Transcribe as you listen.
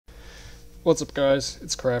What's up guys,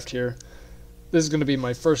 it's Craft here. This is going to be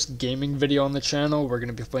my first gaming video on the channel. We're going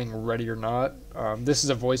to be playing Ready or Not. This is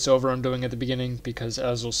a voiceover I'm doing at the beginning because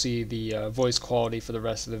as you'll see the voice quality for the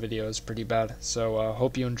rest of the video is pretty bad. So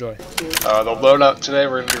hope you enjoy. The loadout today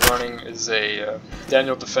we're going to be running is a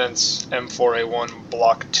Daniel Defense M4A1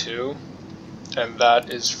 Block 2. And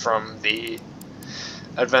that is from the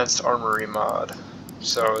Advanced Armory mod.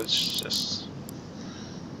 So it's just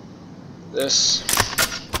this.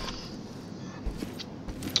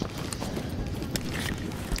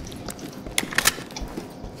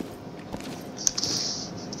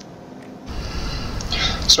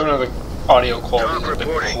 So I know the audio quality is a bit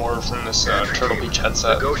poor from this Turtle Beach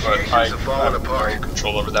headset, but I have no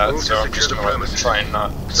control over that, so I'm just going to try and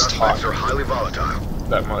not talk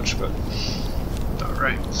that much, but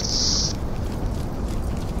alright.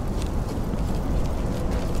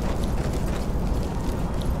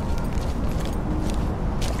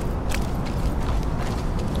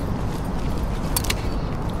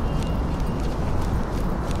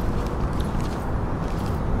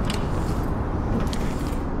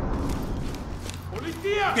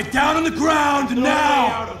 Get down on the ground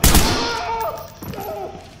now!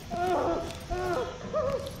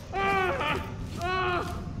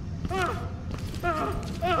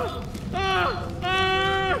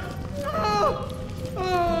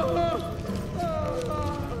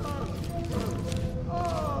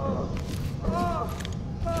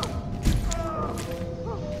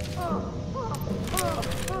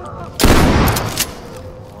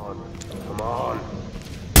 Come on.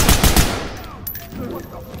 What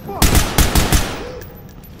the fuck?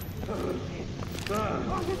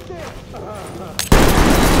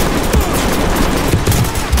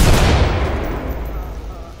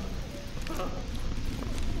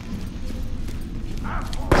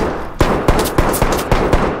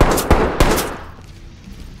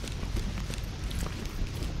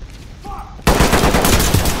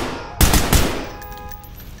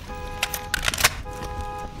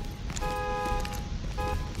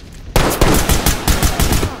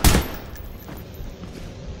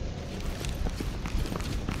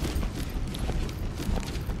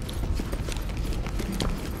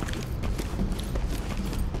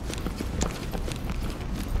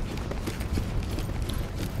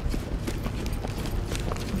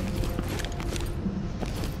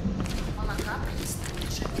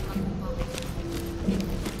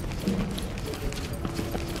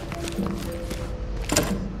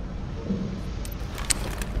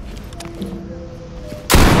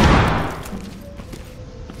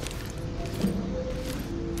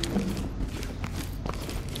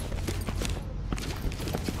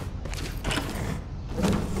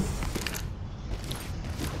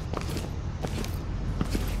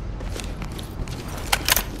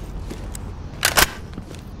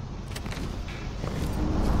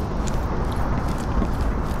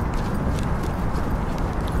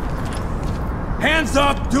 Hands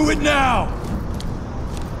up! Do it now!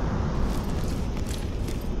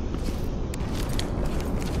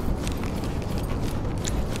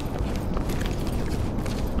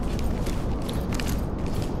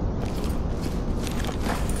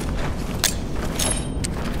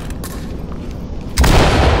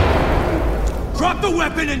 Drop the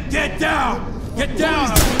weapon and get down! Get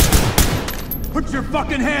down! Put your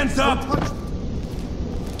fucking hands up!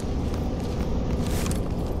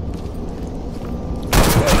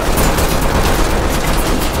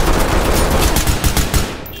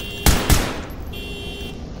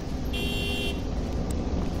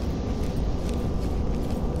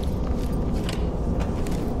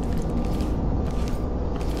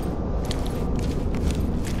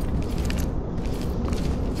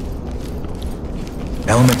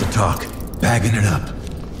 Element to talk. Bagging it up.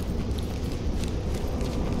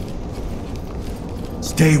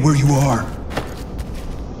 Stay where you are.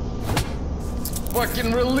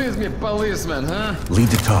 Fucking release me, policeman, huh? Lead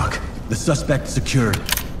to talk. The suspect secured.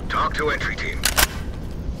 Talk to entry team.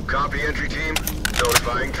 Copy entry team.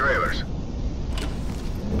 Notifying trailers.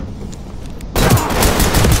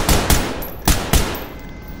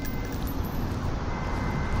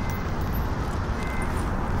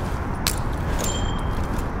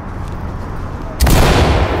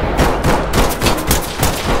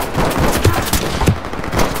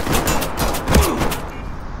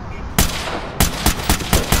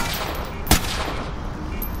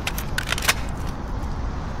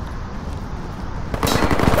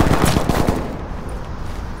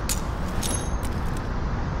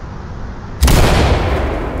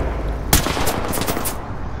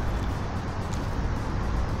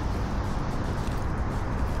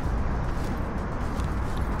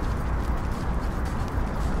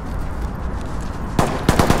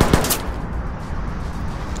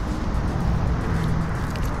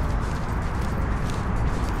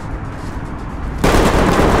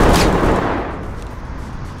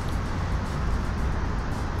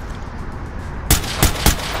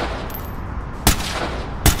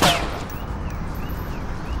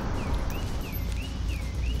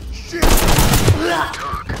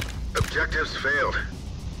 failed.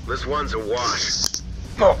 This one's a wash.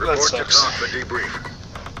 Oh, that Report to sucks. TOC for debrief.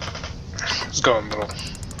 It's going a little.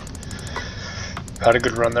 Had a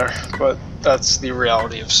good run there, but that's the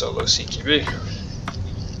reality of solo CQB.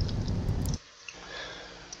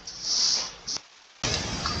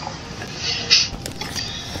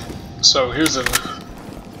 So here's a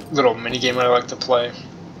little mini game I like to play.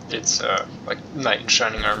 It's like knight in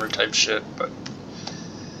shining armor type shit, but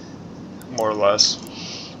more or less.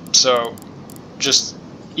 So just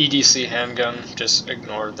EDC handgun, just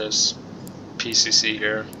ignore this PCC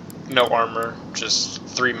here. No armor, just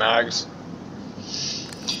 3 mags.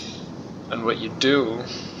 And what you do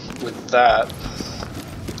with that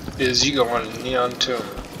is you go on Neon Tomb.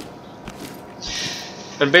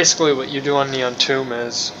 And basically what you do on Neon Tomb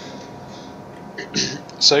is,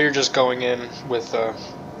 so you're just going in with a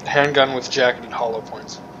handgun with jacketed hollow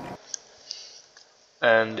points.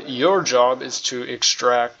 And your job is to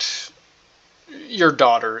extract your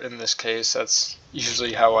daughter, in this case. That's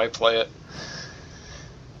usually how I play it.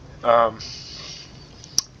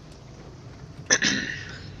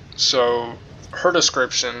 So her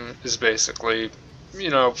description is basically, you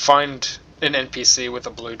know, find an NPC with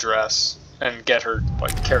a blue dress and get her,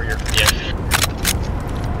 like, carry her to the engine.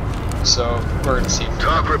 So we're gonna see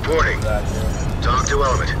TOC reporting. that here. TOC to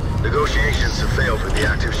Element. Negotiations have failed with the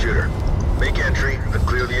active shooter. Make entry and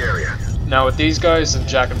clear the area. Now with these guys and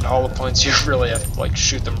jacketed hollow points, you really have to, like,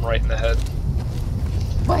 shoot them right in the head.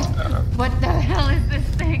 What the hell is this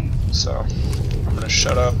thing? So I'm gonna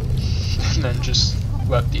shut up and then just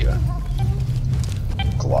let the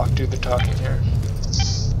Glock do the talking here.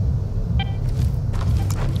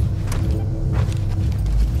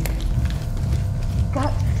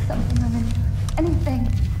 Got something on it. Anything.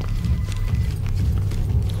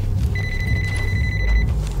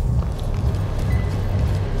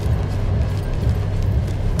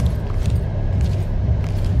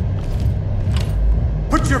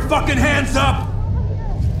 Put your fucking hands up!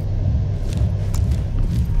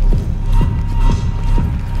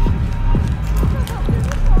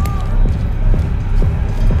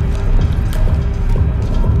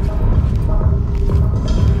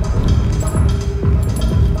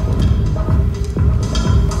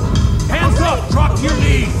 Hands up! Drop to your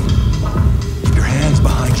knees! Keep your hands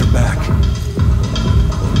behind your back.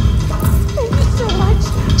 Thank you so much.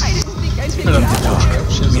 I didn't think I'd make it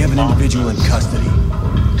out. We have an individual in custody.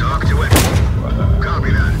 TOC to it. Copy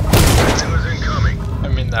that. Prisoners incoming. I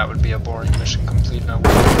mean, that would be a boring mission complete now.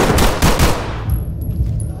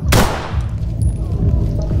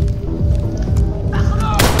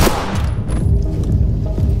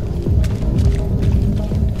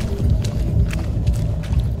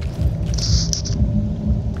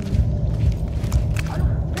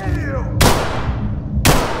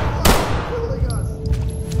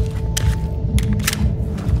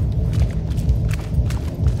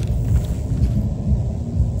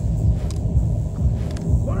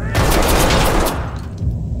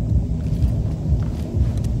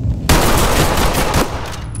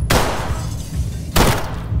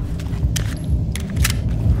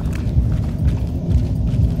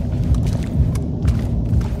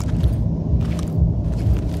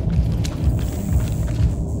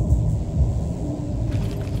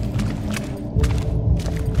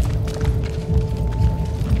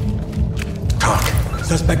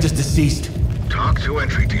 Suspect is deceased. TOC to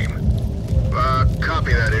entry team.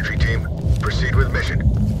 Copy that, entry team. Proceed with mission.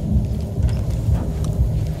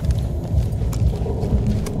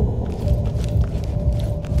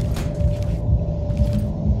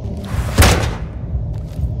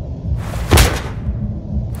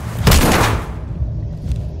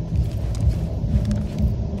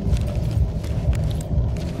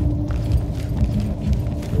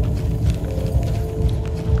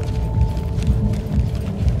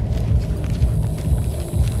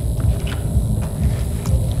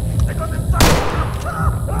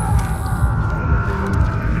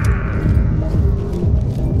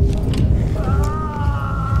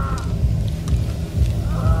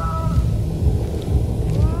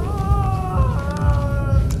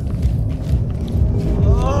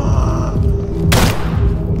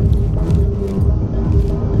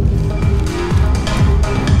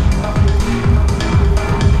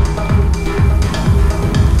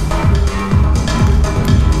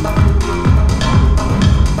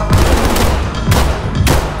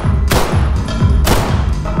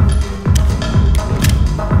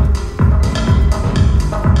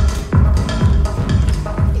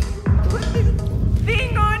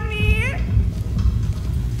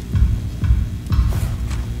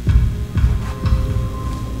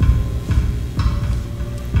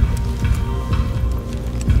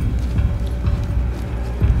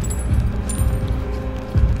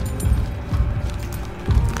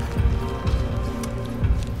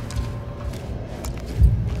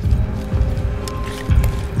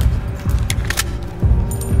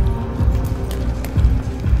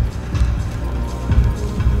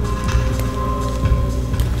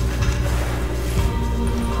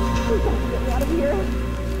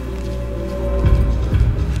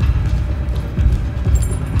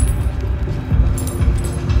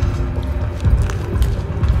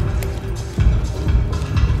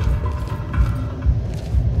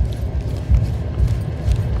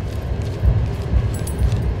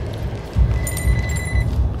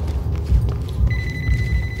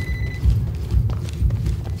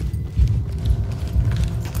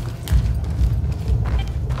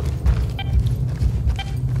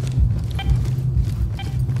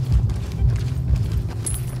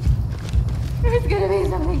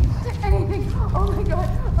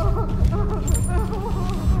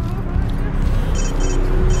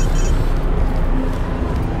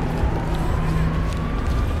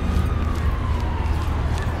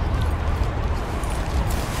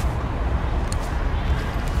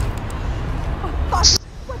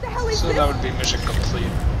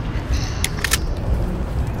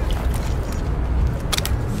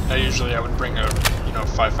 Now usually I would bring a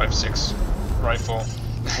 5.56 rifle,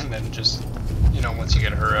 and then just, once you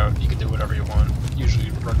get her out, you can do whatever you want. Usually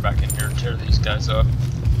run back in here and tear these guys up.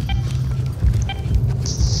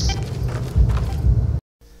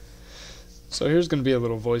 So here's going to be a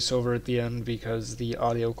little voiceover at the end because the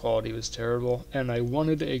audio quality was terrible, and I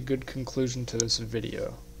wanted a good conclusion to this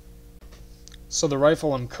video. So the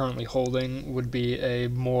rifle I'm currently holding would be a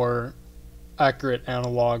more accurate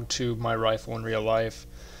analog to my rifle in real life.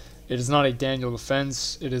 It is not a Daniel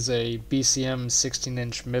Defense, it is a BCM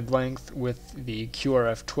 16-inch mid-length with the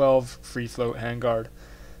QRF-12 free float handguard,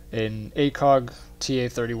 an ACOG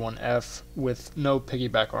TA-31F with no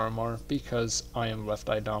piggyback RMR because I am left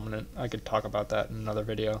eye dominant. I could talk about that in another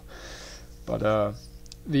video. But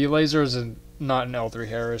the laser is not an L3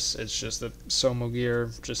 Harris, it's just a Somo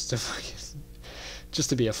gear just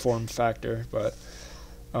to be a form factor. But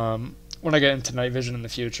when I get into night vision in the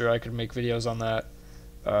future, I could make videos on that.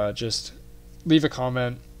 Just leave a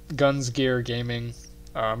comment. Guns, gear, gaming.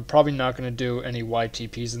 I'm probably not going to do any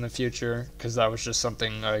YTPs in the future because that was just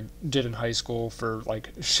something I did in high school for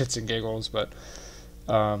like shits and giggles, but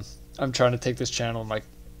I'm trying to take this channel in like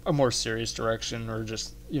a more serious direction, or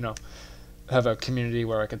just have a community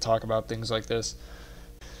where I can talk about things like this.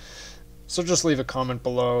 So just leave a comment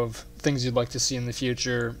below of things you'd like to see in the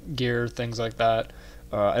future, gear, things like that.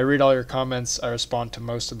 I read all your comments, I respond to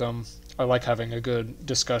most of them. I like having a good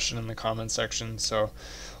discussion in the comment section, so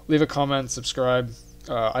leave a comment, subscribe.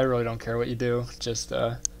 I really don't care what you do. Just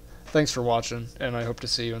thanks for watching, and I hope to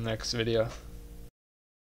see you in the next video.